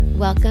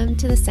Welcome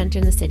to the Center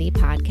in the City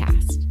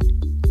podcast.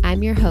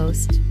 I'm your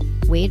host,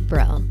 Wade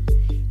Brill,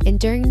 and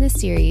during this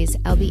series,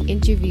 I'll be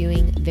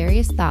interviewing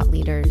various thought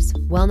leaders,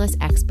 wellness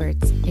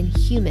experts, and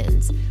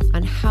humans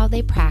on how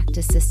they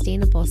practice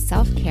sustainable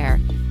self-care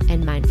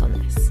and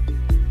mindfulness.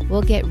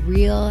 We'll get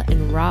real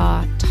and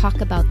raw,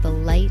 talk about the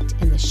light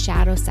and the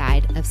shadow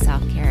side of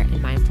self-care and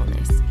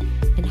mindfulness,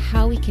 and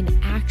how we can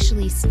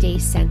actually stay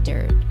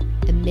centered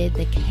amid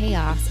the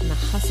chaos and the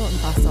hustle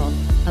and bustle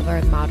of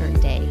our modern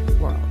day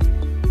world.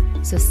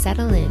 So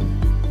settle in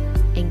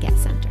and get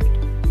centered.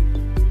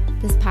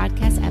 This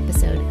podcast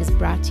episode is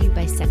brought to you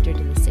by Centered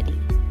in the City,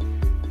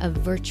 a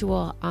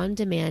virtual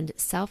on-demand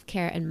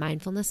self-care and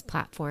mindfulness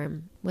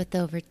platform with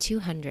over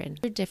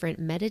 200 different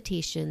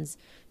meditations,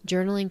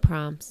 journaling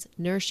prompts,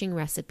 nourishing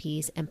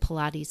recipes, and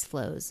Pilates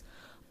flows,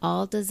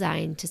 all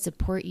designed to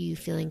support you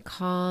feeling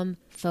calm,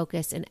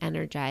 focused, and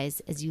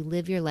energized as you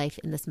live your life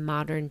in this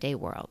modern day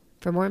world.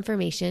 For more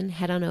information,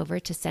 head on over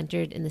to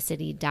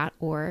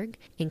centeredinthecity.org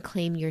and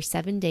claim your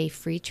 7-day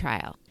free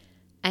trial.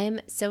 I am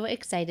so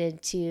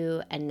excited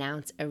to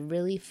announce a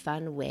really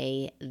fun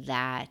way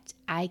that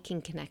I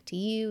can connect to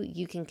you,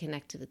 you can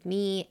connect with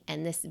me,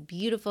 and this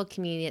beautiful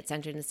community at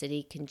Centered in the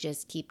City can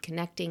just keep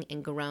connecting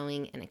and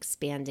growing and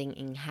expanding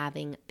and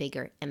having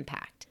bigger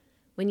impact.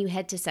 When you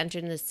head to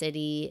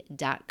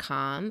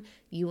centeredinthecity.com,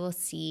 you will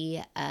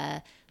see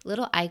a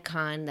little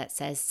icon that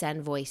says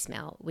send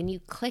voicemail. When you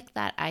click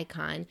that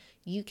icon,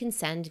 you can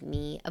send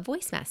me a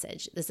voice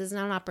message. This is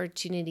an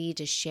opportunity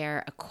to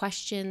share a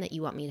question that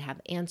you want me to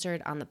have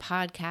answered on the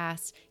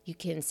podcast. You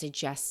can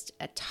suggest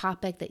a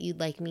topic that you'd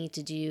like me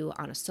to do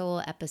on a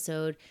solo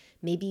episode.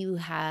 Maybe you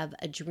have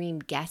a dream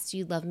guest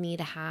you'd love me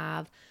to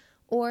have.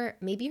 Or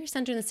maybe you're a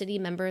Centered in the City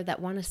member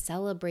that want to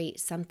celebrate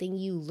something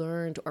you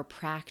learned or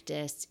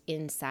practiced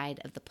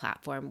inside of the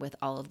platform with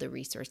all of the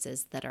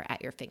resources that are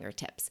at your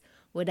fingertips.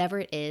 Whatever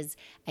it is,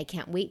 I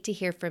can't wait to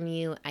hear from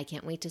you. I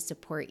can't wait to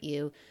support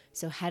you.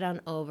 So head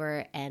on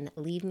over and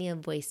leave me a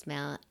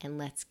voicemail and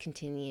let's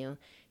continue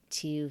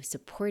to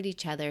support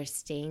each other,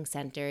 staying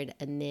centered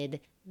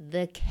amid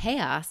the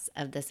chaos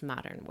of this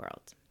modern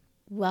world.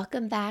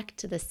 Welcome back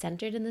to the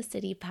Centered in the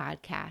City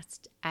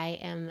podcast. I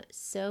am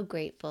so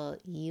grateful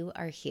you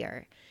are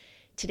here.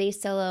 Today's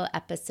solo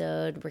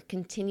episode, we're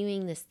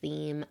continuing this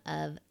theme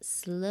of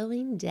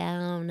slowing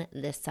down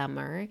this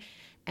summer,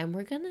 and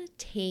we're going to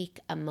take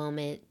a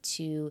moment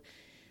to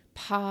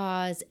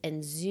pause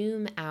and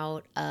zoom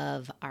out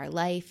of our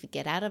life,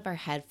 get out of our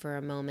head for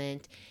a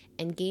moment,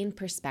 and gain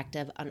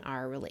perspective on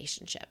our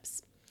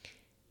relationships.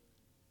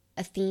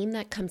 A theme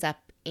that comes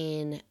up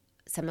in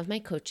some of my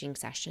coaching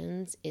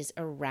sessions is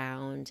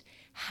around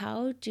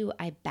how do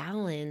I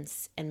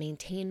balance and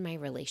maintain my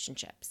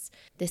relationships?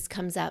 This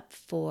comes up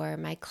for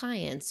my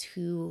clients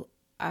who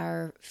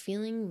are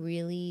feeling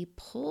really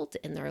pulled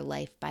in their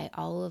life by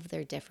all of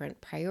their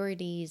different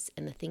priorities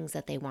and the things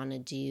that they want to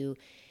do,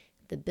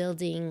 the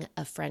building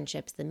of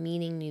friendships, the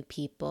meeting new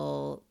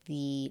people,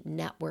 the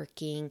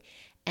networking,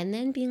 and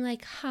then being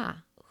like,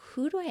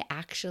 who do I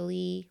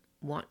actually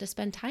want to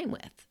spend time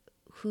with?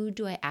 Who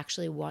do I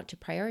actually want to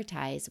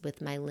prioritize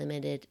with my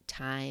limited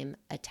time,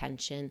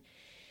 attention,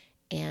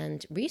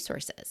 and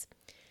resources?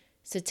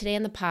 So today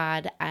on the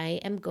pod, I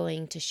am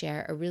going to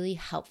share a really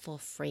helpful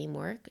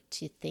framework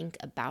to think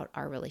about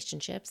our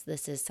relationships.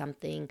 This is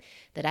something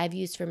that I've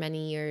used for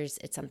many years.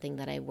 It's something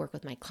that I work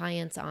with my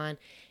clients on,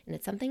 and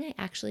it's something I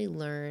actually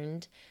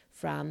learned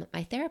from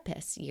my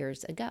therapist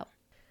years ago.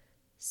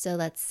 So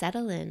let's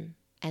settle in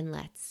and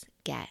let's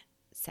get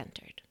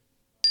centered.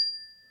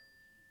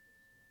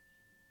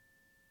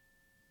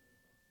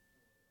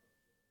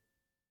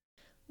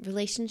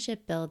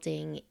 Relationship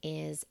building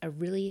is a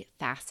really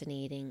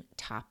fascinating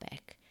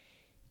topic.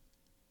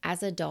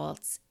 As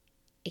adults,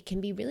 it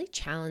can be really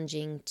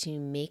challenging to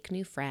make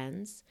new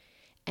friends,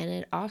 and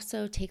it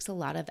also takes a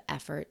lot of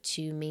effort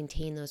to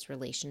maintain those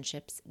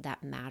relationships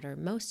that matter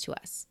most to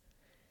us.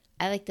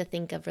 I like to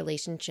think of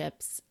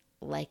relationships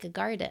like a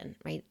garden,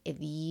 right? If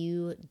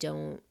you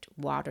don't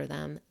water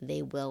them,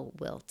 they will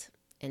wilt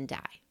and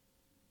die.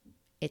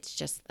 It's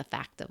just the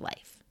fact of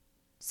life.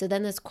 So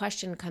then this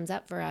question comes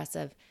up for us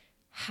of,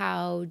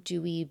 how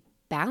do we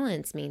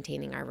balance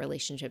maintaining our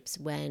relationships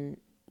when,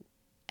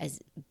 as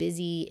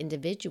busy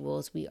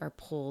individuals, we are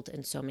pulled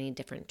in so many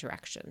different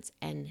directions?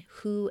 And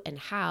who and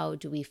how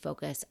do we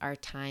focus our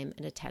time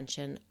and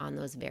attention on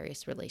those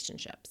various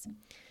relationships?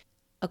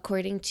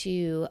 According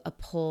to a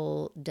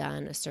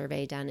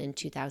survey done in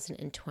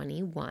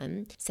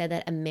 2021, said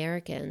that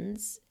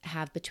Americans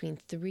have between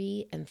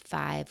 3 and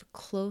 5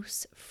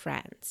 close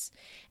friends.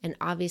 And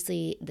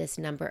obviously, this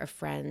number of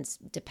friends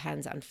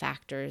depends on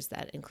factors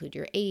that include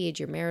your age,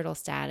 your marital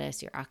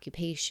status, your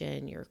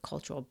occupation, your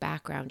cultural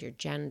background, your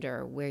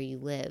gender, where you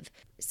live.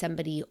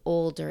 Somebody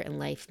older in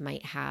life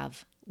might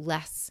have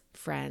less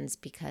friends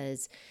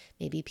because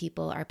maybe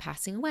people are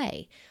passing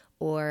away.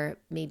 Or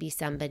maybe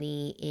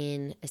somebody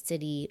in a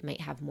city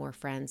might have more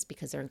friends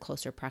because they're in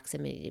closer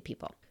proximity to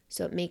people.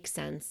 So it makes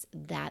sense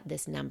that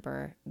this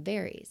number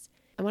varies.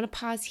 I want to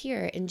pause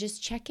here and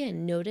just check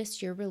in.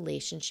 Notice your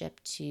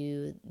relationship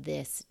to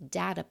this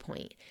data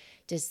point.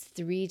 Does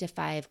 3 to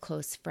 5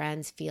 close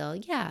friends feel,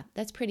 yeah,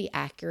 that's pretty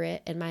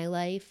accurate in my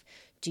life?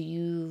 Do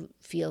you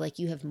feel like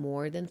you have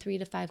more than 3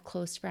 to 5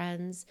 close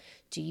friends?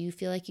 Do you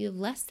feel like you have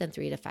less than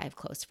 3 to 5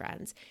 close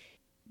friends?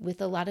 With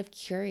a lot of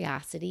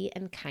curiosity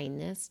and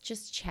kindness,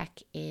 just check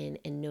in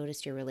and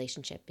notice your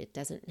relationship. It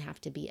doesn't have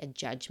to be a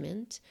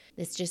judgment.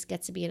 This just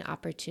gets to be an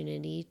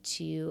opportunity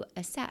to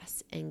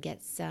assess and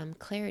get some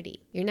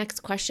clarity. Your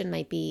next question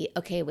might be,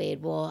 okay,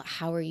 Wade, well,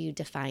 how are you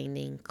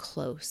defining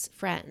close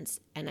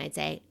friends? And I'd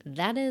say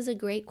that is a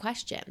great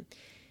question,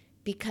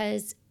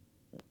 because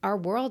our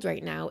world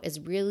right now is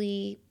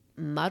really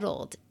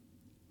muddled.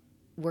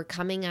 We're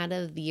coming out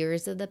of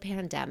years of the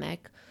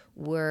pandemic.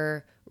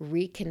 We're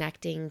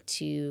reconnecting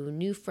to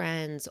new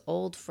friends,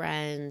 old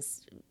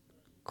friends,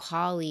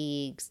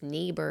 colleagues,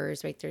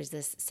 neighbors, right? There's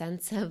this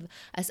sense of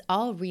us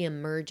all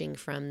reemerging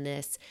from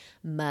this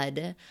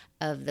mud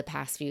of the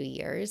past few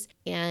years.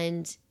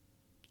 And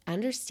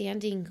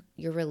understanding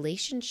your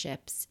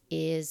relationships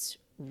is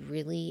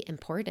really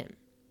important.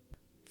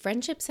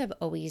 Friendships have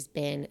always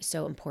been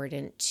so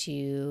important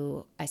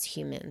to us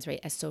humans, right?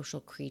 As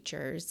social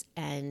creatures,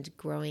 and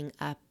growing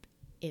up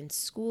in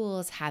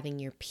schools, having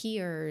your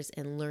peers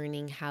and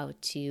learning how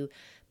to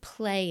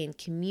play and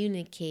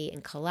communicate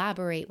and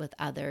collaborate with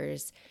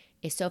others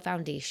is so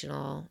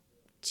foundational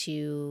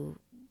to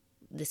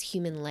this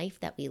human life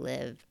that we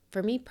live.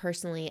 For me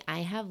personally,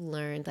 I have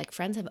learned, like,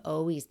 friends have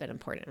always been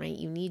important, right?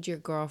 You need your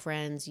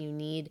girlfriends, you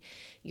need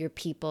your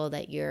people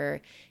that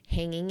you're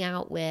hanging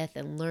out with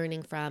and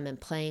learning from and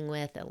playing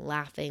with and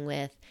laughing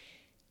with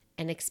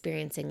and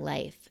experiencing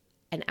life.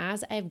 And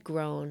as I've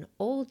grown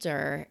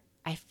older,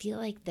 I feel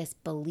like this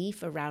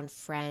belief around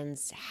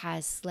friends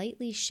has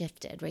slightly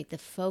shifted, right? The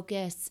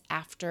focus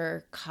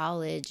after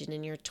college and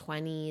in your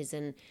 20s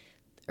and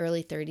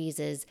early 30s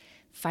is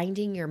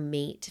finding your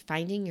mate,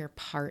 finding your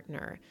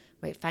partner,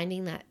 right?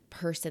 Finding that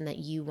person that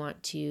you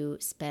want to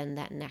spend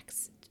that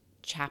next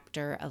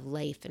chapter of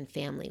life and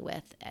family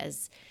with,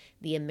 as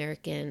the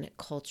American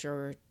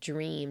culture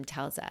dream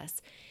tells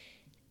us.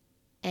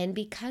 And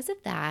because of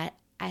that,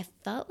 I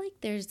felt like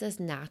there's this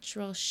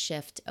natural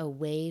shift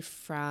away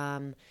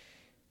from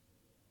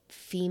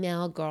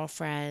female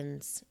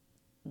girlfriends,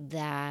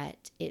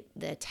 that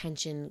the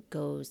attention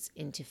goes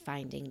into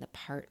finding the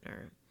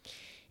partner.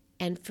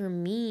 And for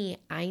me,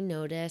 I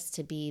noticed,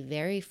 to be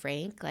very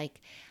frank,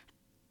 like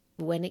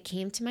when it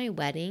came to my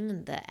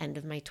wedding, the end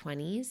of my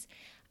 20s,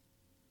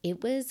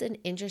 it was an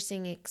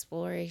interesting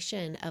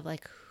exploration of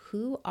like,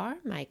 who are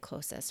my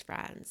closest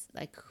friends?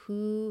 Like,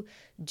 who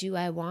do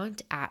I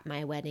want at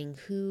my wedding?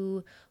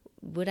 Who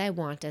would I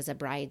want as a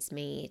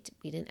bridesmaid?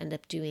 We didn't end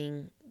up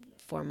doing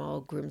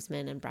formal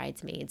groomsmen and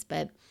bridesmaids,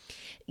 but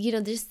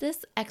there's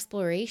this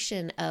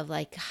exploration of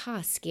like,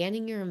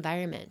 scanning your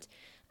environment.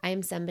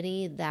 I'm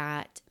somebody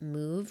that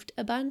moved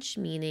a bunch,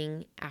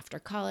 meaning after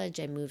college,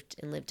 I moved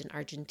and lived in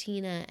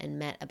Argentina and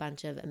met a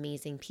bunch of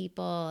amazing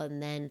people.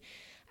 And then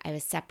I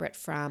was separate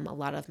from a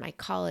lot of my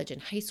college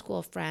and high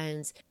school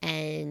friends,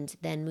 and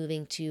then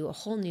moving to a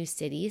whole new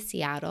city,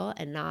 Seattle,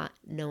 and not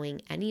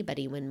knowing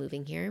anybody when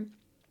moving here.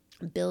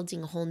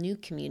 Building a whole new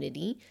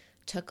community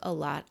took a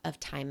lot of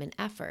time and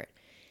effort.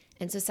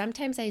 And so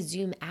sometimes I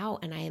zoom out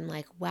and I am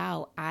like,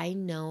 wow, I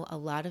know a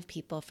lot of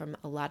people from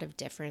a lot of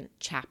different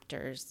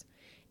chapters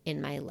in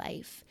my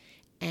life.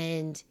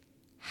 And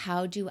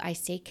how do I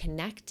stay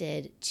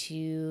connected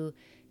to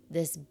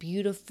this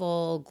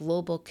beautiful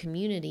global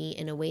community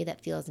in a way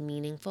that feels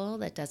meaningful,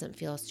 that doesn't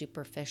feel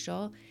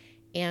superficial,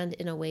 and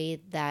in a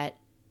way that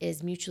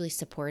is mutually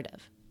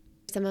supportive?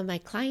 Some of my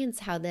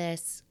clients, how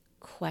this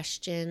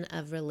question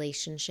of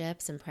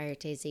relationships and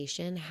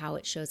prioritization, how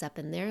it shows up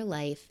in their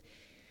life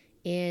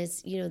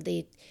is,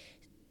 they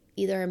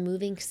either are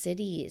moving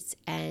cities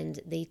and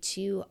they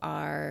too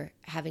are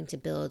having to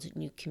build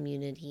new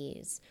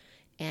communities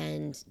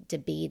and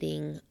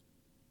debating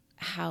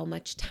how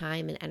much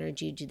time and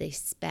energy do they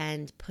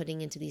spend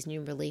putting into these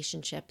new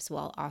relationships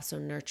while also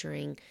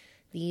nurturing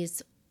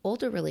these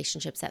older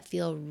relationships that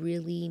feel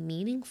really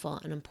meaningful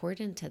and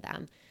important to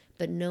them,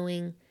 but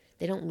knowing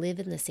they don't live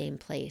in the same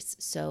place.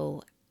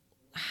 So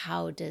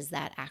how does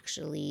that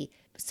actually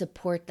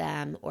support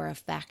them or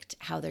affect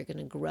how they're going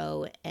to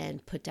grow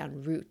and put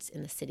down roots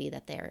in the city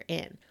that they're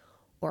in?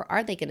 Or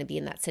are they going to be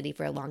in that city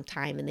for a long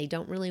time and they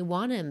don't really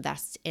want to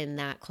invest in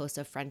that close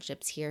of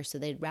friendships here, so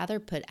they'd rather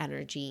put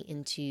energy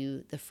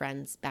into the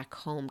friends back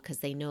home because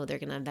they know they're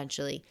going to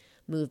eventually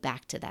move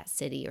back to that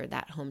city or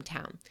that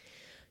hometown.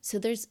 So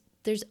there's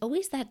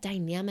always that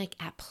dynamic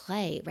at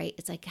play, right?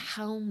 It's like,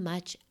 how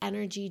much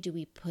energy do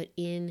we put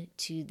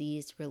into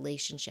these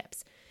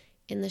relationships?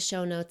 In the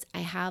show notes, I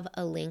have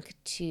a link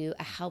to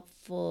a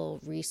helpful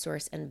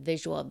resource and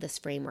visual of this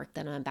framework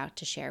that I'm about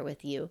to share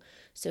with you.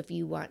 So if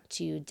you want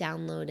to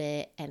download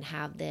it and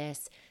have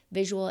this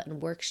visual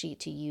and worksheet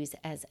to use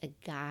as a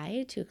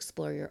guide to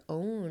explore your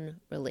own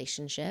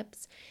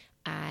relationships,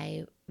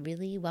 I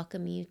really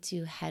welcome you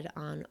to head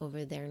on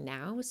over there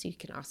now so you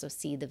can also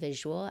see the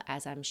visual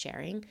as I'm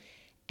sharing.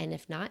 And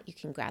if not, you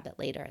can grab it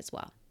later as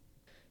well.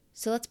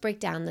 So let's break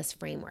down this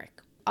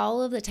framework.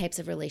 All of the types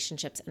of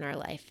relationships in our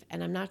life,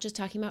 and I'm not just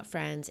talking about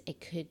friends, it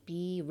could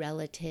be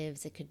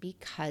relatives, it could be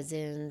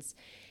cousins,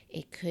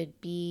 it could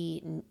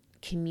be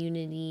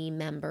community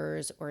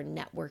members or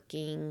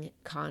networking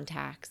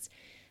contacts.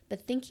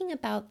 But thinking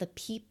about the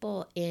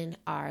people in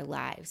our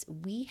lives,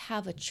 we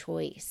have a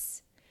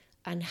choice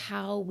on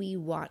how we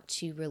want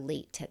to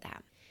relate to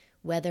them,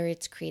 whether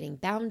it's creating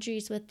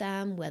boundaries with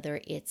them, whether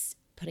it's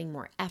putting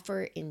more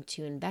effort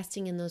into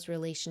investing in those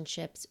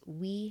relationships.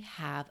 We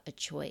have a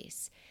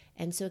choice.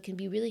 And so it can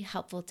be really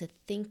helpful to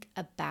think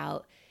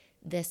about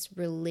this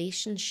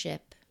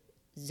relationship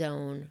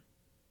zone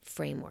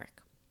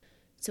framework.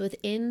 So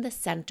within the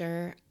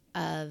center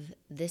of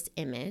this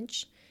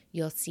image,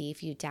 you'll see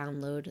if you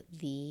download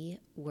the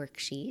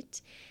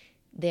worksheet,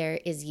 there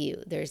is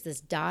you. There's this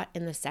dot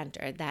in the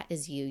center. That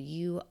is you.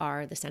 You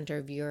are the center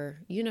of your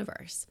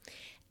universe.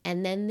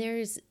 And then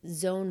there's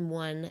zone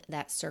 1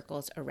 that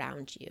circles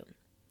around you.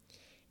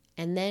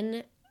 And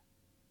then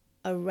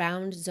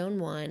around zone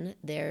 1,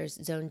 there's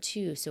zone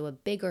 2, so a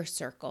bigger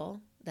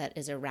circle that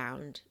is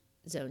around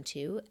zone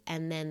 2.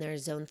 And then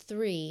there's zone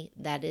 3,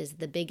 that is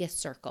the biggest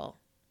circle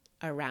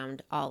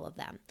around all of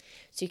them.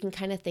 So you can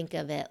kind of think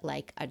of it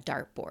like a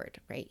dartboard,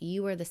 right?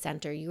 You are the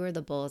center, you are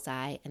the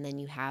bullseye, and then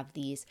you have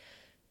these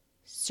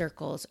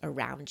circles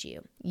around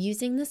you.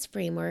 Using this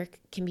framework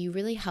can be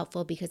really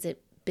helpful because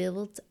it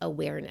builds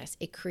awareness.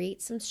 It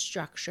creates some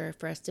structure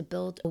for us to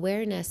build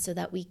awareness so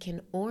that we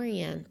can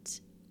orient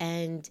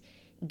and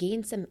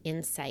gain some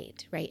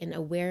insight, right? And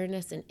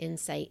awareness and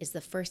insight is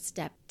the first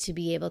step to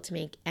be able to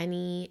make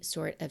any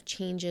sort of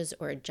changes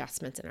or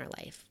adjustments in our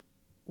life.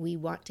 We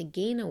want to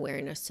gain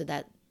awareness so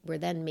that we're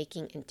then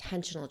making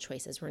intentional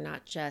choices. We're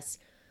not just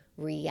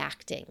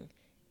reacting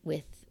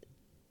with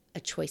a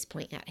choice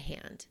point at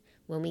hand.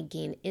 When we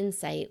gain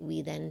insight,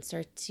 we then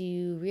start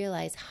to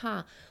realize,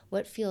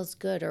 what feels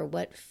good, or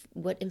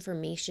what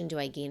information do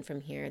I gain from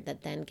here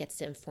that then gets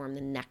to inform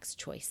the next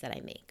choice that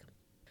I make.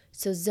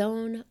 So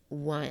zone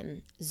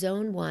 1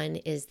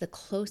 is the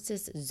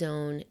closest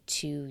zone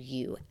to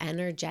you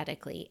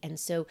energetically. And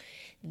so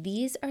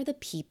these are the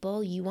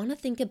people you want to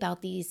think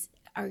about. These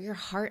are your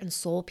heart and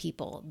soul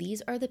people.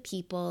 These are the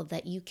people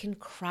that you can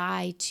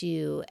cry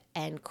to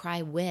and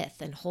cry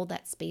with and hold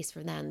that space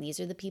for them. These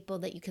are the people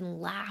that you can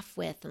laugh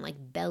with and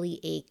like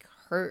belly ache,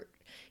 hurt,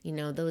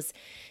 those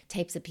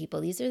types of people.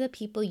 These are the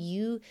people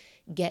you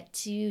get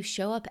to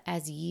show up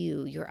as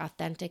your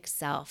authentic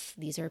self.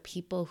 These are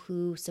people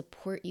who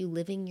support you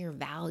living your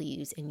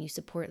values and you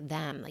support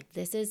them. Like,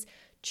 this is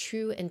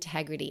true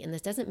integrity. And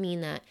this doesn't mean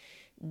that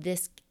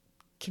this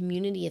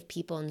community of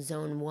people in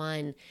zone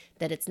 1,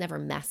 that it's never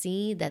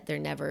messy, that there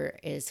never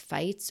is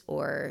fights,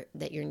 or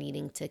that you're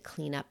needing to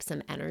clean up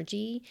some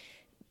energy.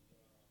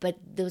 But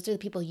those are the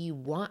people you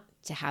want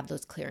to have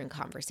those clearing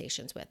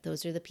conversations with.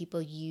 Those are the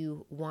people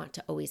you want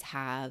to always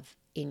have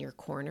in your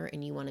corner,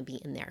 and you want to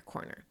be in their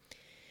corner.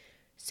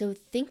 So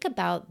think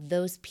about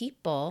those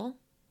people,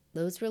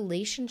 those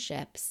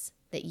relationships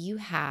that you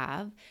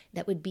have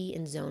that would be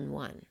in zone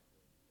 1.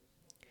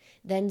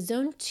 Then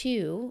zone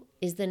 2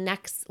 is the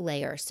next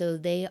layer. So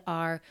they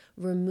are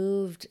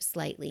removed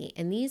slightly.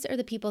 And these are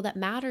the people that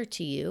matter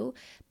to you,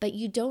 but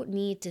you don't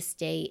need to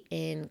stay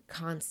in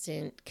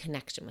constant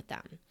connection with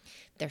them.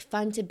 They're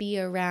fun to be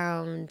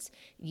around.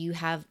 You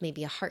have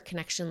maybe a heart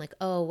connection, like,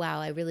 oh, wow,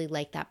 I really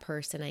like that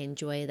person. I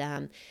enjoy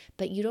them.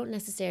 But you don't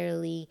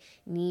necessarily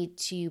need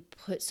to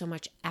put so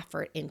much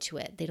effort into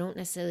it. They don't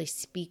necessarily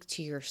speak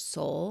to your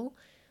soul.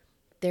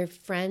 They're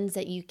friends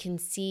that you can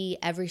see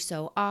every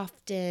so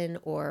often,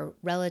 or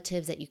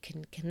relatives that you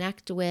can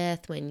connect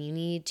with when you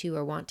need to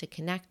or want to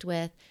connect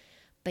with,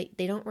 but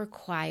they don't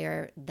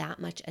require that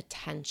much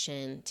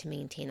attention to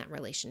maintain that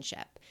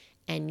relationship,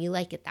 and you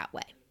like it that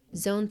way.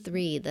 Zone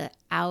 3, the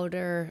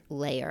outer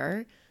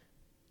layer,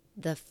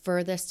 the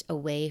furthest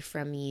away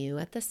from you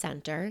at the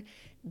center,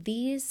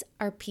 these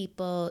are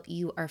people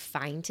you are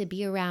fine to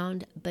be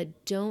around,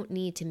 but don't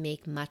need to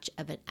make much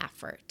of an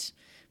effort,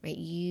 right?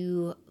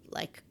 You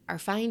are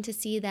fine to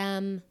see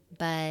them,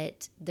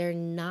 but they're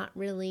not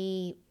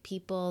really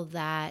people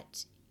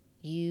that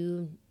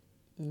you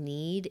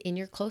need in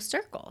your close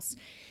circles.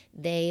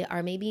 They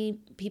are maybe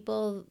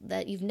people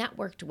that you've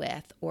networked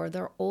with, or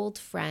they're old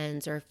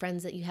friends, or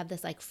friends that you have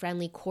this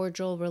friendly,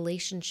 cordial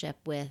relationship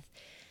with.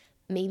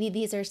 Maybe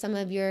these are some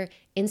of your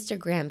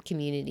Instagram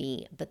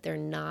community, but they're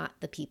not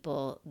the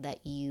people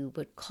that you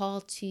would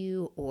call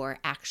to or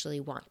actually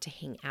want to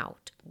hang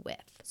out with.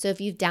 So if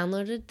you've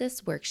downloaded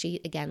this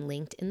worksheet, again,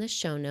 linked in the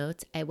show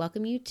notes, I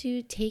welcome you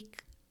to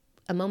take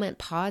a moment,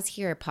 pause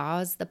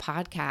the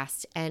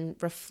podcast, and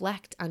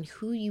reflect on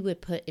who you would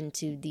put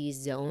into these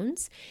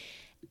zones,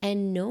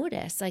 and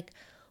notice,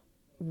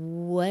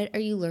 what are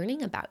you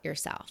learning about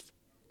yourself?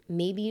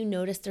 Maybe you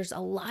notice there's a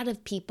lot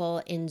of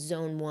people in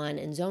zone 1,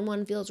 and zone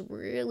 1 feels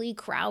really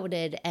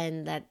crowded,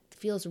 and that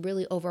feels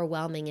really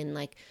overwhelming,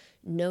 and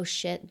no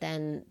shit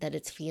then that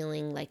it's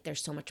feeling like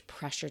there's so much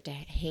pressure to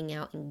hang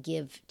out and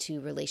give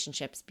to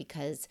relationships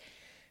because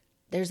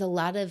there's a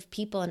lot of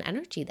people and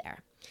energy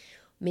there.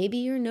 Maybe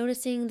you're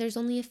noticing there's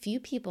only a few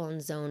people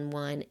in zone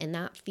 1 and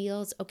that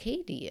feels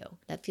okay to you.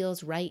 That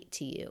feels right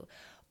to you.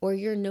 Or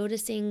you're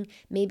noticing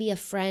maybe a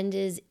friend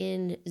is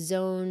in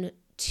zone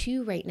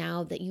 2 right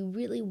now that you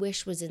really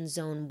wish was in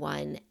zone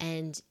 1,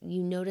 and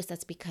you notice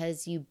that's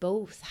because you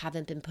both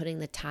haven't been putting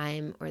the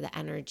time or the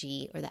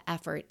energy or the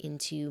effort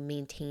into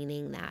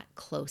maintaining that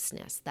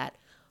closeness, that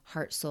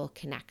heart-soul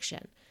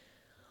connection.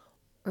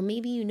 Or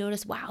maybe you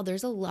notice, wow,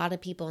 there's a lot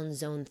of people in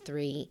zone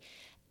 3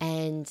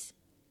 and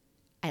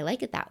I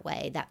like it that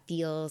way. That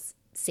feels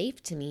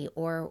safe to me.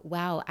 Or,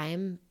 wow,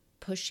 I'm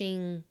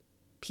pushing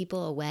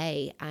people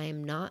away.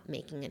 I'm not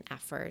making an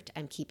effort.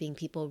 I'm keeping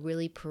people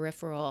really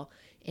peripheral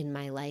in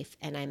my life,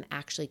 and I'm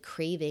actually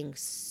craving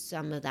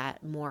some of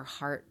that more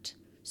heart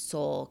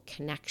soul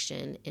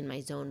connection in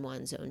my zone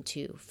 1, zone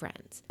 2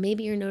 friends.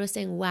 Maybe you're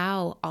noticing,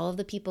 wow, all of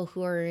the people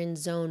who are in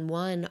zone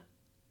 1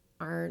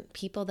 aren't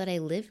people that I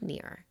live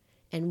near.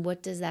 And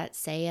what does that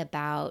say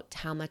about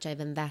how much I've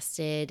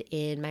invested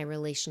in my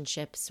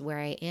relationships where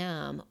I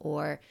am?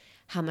 Or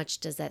how much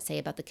does that say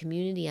about the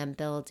community I'm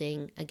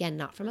building? Again,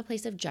 not from a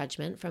place of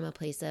judgment, from a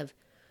place of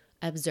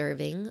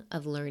observing,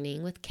 of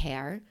learning with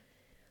care.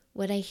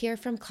 What I hear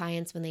from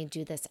clients when they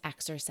do this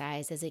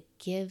exercise is it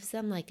gives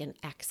them like an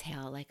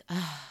exhale, like,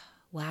 oh,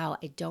 wow,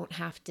 I don't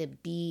have to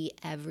be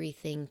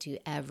everything to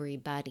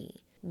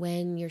everybody.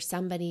 When you're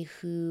somebody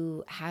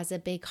who has a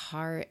big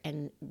heart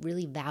and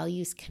really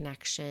values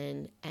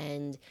connection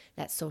and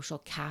that social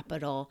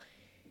capital,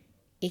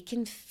 it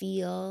can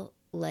feel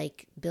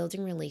like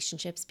building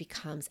relationships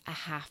becomes a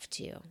have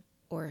to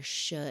or a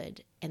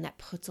should, and that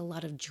puts a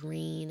lot of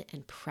drain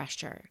and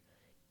pressure.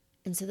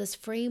 And so this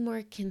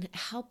framework can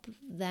help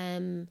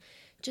them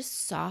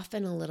just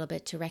soften a little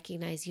bit to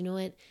recognize, you know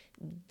what,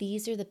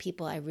 these are the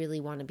people I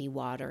really want to be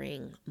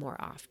watering more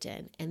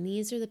often. And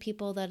these are the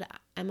people that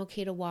I'm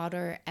okay to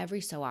water every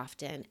so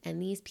often.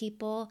 And these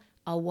people,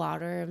 I'll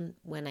water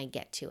when I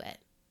get to it,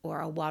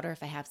 or I'll water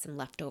if I have some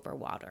leftover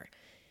water.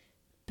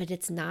 But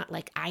it's not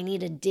like I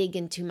need to dig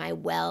into my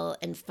well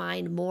and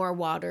find more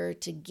water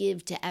to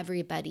give to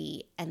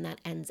everybody. And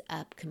that ends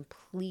up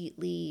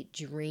completely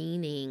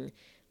draining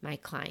my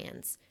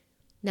clients.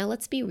 Now,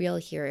 let's be real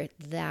here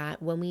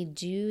that when we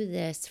do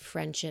this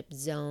friendship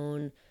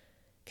zone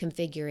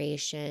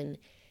configuration,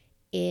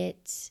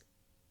 it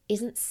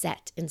isn't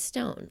set in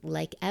stone.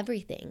 Like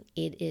everything,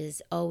 it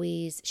is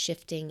always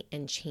shifting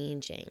and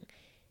changing.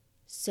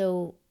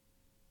 So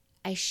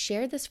I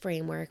share this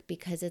framework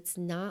because it's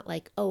not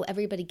like, oh,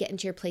 everybody get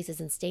into your places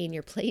and stay in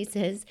your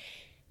places.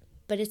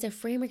 But it's a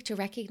framework to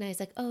recognize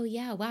like, oh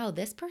yeah, wow,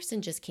 this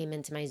person just came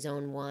into my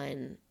zone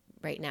 1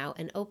 right now.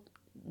 And oh,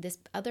 this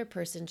other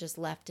person just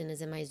left and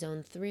is in my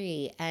zone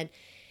 3. And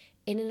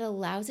it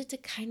allows it to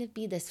kind of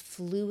be this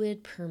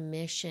fluid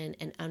permission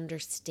and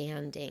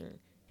understanding.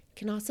 It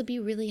can also be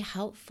really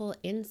helpful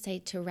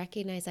insight to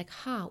recognize like,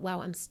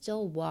 wow, I'm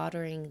still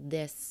watering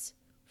this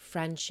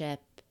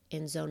friendship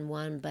in zone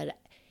 1, but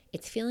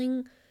it's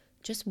feeling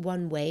just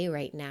one way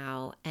right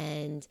now.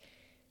 And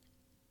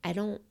I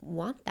don't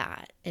want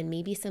that. And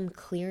maybe some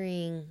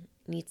clearing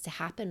needs to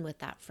happen with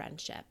that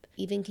friendship.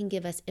 Even can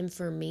give us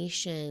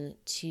information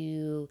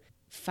to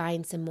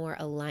find some more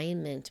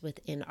alignment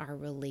within our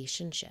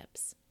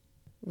relationships.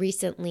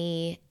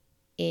 Recently,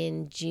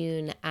 in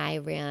June, I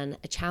ran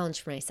a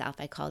challenge for myself.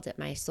 I called it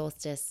my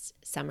Solstice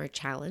Summer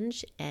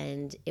Challenge,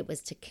 and it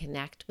was to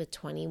connect with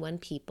 21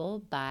 people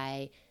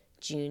by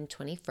June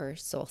 21st,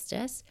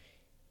 solstice.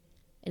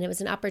 And it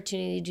was an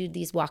opportunity to do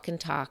these walk and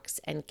talks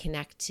and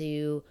connect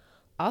to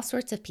all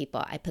sorts of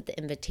people. I put the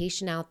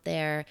invitation out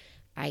there.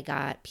 I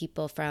got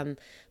people from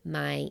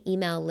my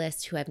email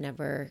list who I've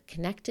never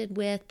connected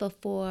with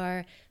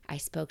before. I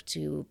spoke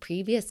to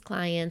previous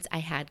clients. I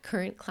had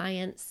current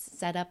clients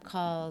set up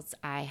calls.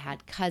 I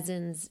had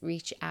cousins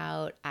reach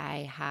out.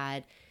 I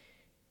had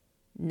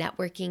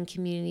networking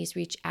communities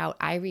reach out.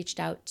 I reached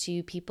out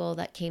to people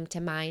that came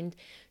to mind.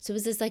 So it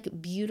was this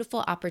like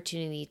beautiful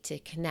opportunity to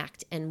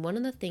connect. And one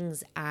of the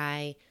things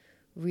I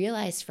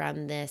realized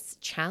from this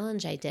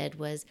challenge I did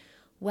was,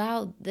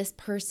 wow, this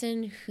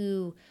person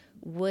who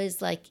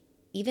was like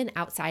even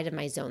outside of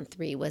my zone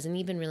 3, wasn't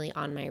even really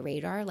on my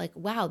radar. Like,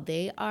 wow,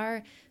 they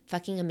are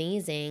fucking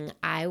amazing.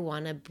 I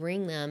want to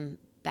bring them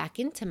back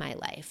into my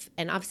life.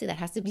 And obviously that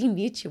has to be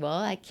mutual.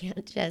 I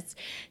can't just,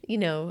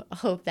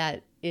 hope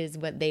that is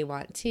what they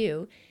want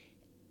too.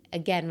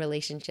 Again,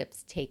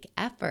 relationships take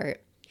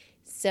effort.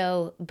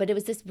 So, but it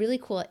was this really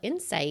cool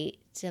insight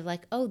to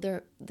like, oh,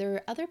 there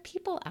are other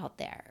people out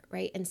there,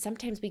 right? And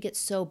sometimes we get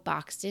so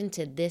boxed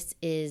into this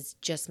is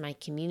just my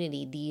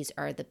community. These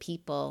are the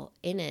people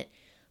in it.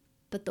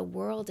 But the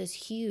world is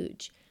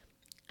huge.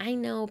 I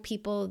know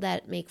people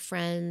that make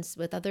friends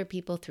with other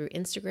people through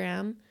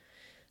Instagram.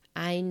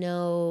 I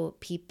know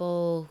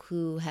people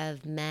who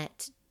have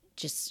met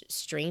just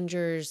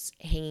strangers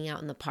hanging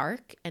out in the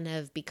park and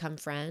have become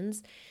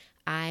friends.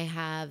 I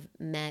have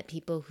met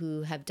people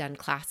who have done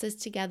classes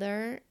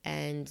together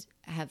and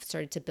have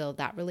started to build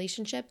that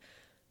relationship.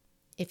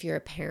 If you're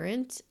a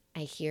parent,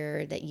 I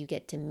hear that you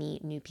get to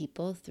meet new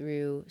people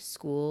through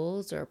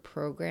schools or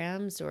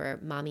programs or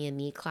mommy and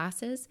me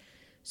classes.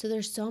 So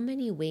there's so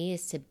many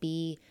ways to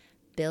be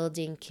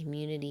building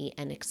community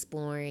and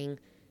exploring,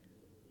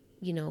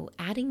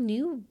 adding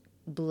new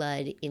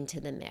blood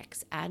into the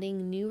mix,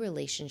 adding new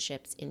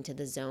relationships into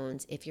the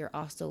zones if you're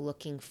also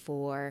looking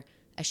for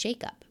a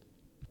shakeup.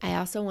 I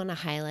also want to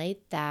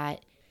highlight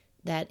that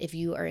if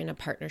you are in a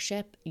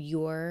partnership,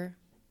 your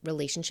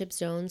relationship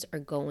zones are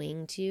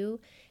going to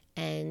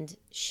and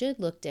should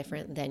look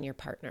different than your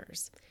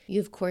partner's.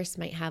 You, of course,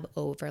 might have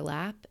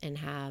overlap and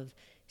have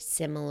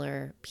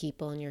similar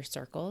people in your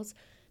circles,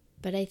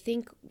 but I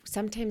think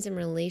sometimes in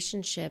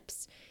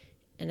relationships,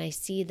 and I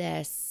see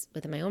this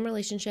within my own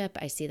relationship,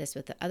 I see this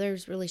with the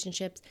others'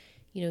 relationships,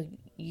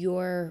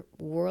 your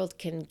world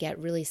can get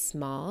really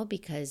small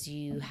because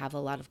you have a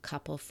lot of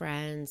couple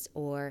friends,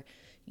 or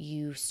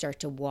you start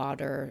to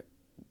water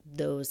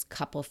those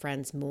couple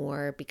friends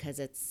more because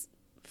it's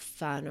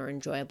fun or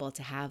enjoyable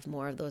to have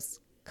more of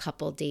those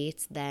couple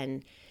dates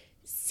than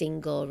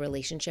single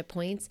relationship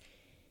points.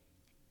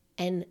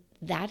 And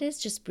that is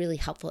just really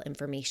helpful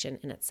information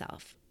in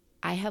itself.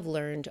 I have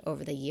learned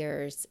over the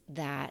years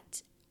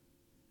that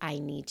I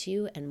need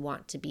to and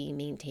want to be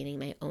maintaining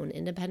my own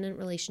independent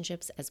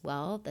relationships as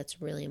well.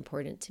 That's really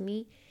important to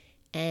me.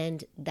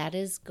 And that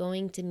is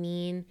going to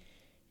mean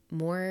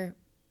more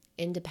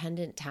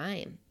independent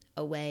time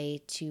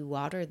away to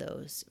water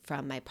those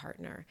from my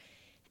partner.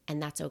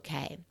 And that's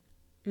okay.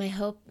 My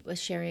hope with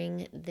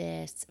sharing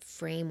this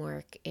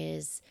framework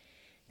is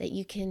that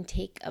you can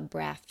take a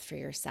breath for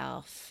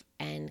yourself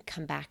and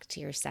come back to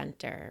your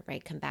center,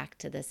 right? Come back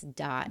to this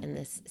dot in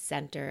this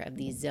center of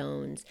these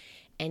zones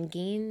and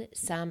gain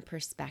some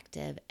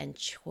perspective and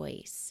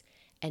choice,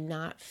 and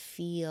not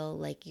feel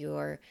like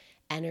your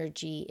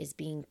energy is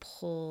being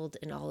pulled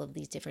in all of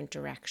these different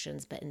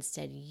directions, but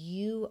instead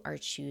you are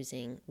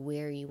choosing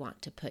where you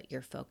want to put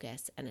your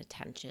focus and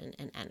attention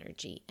and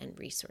energy and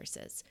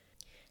resources.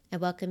 I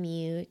welcome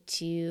you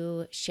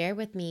to share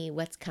with me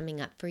what's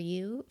coming up for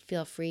you.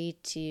 Feel free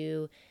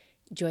to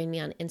join me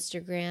on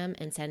Instagram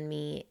and send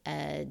me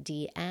a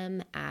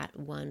DM at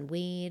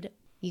OneWade.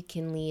 You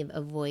can leave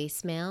a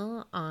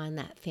voicemail on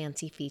that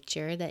fancy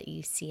feature that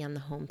you see on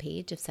the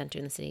homepage of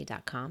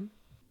centerinthecity.com,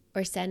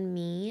 or send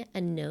me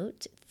a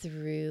note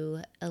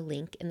through a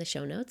link in the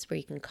show notes where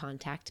you can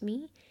contact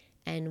me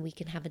and we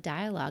can have a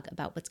dialogue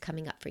about what's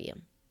coming up for you.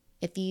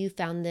 If you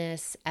found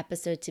this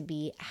episode to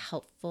be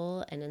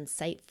helpful and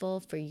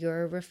insightful for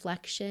your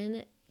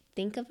reflection,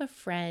 think of a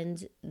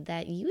friend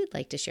that you would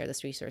like to share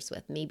this resource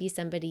with. Maybe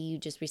somebody you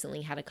just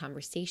recently had a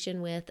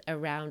conversation with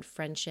around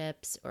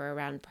friendships or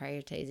around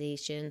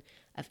prioritization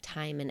of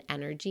time and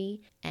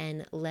energy.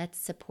 And let's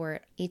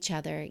support each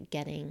other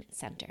getting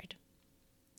centered.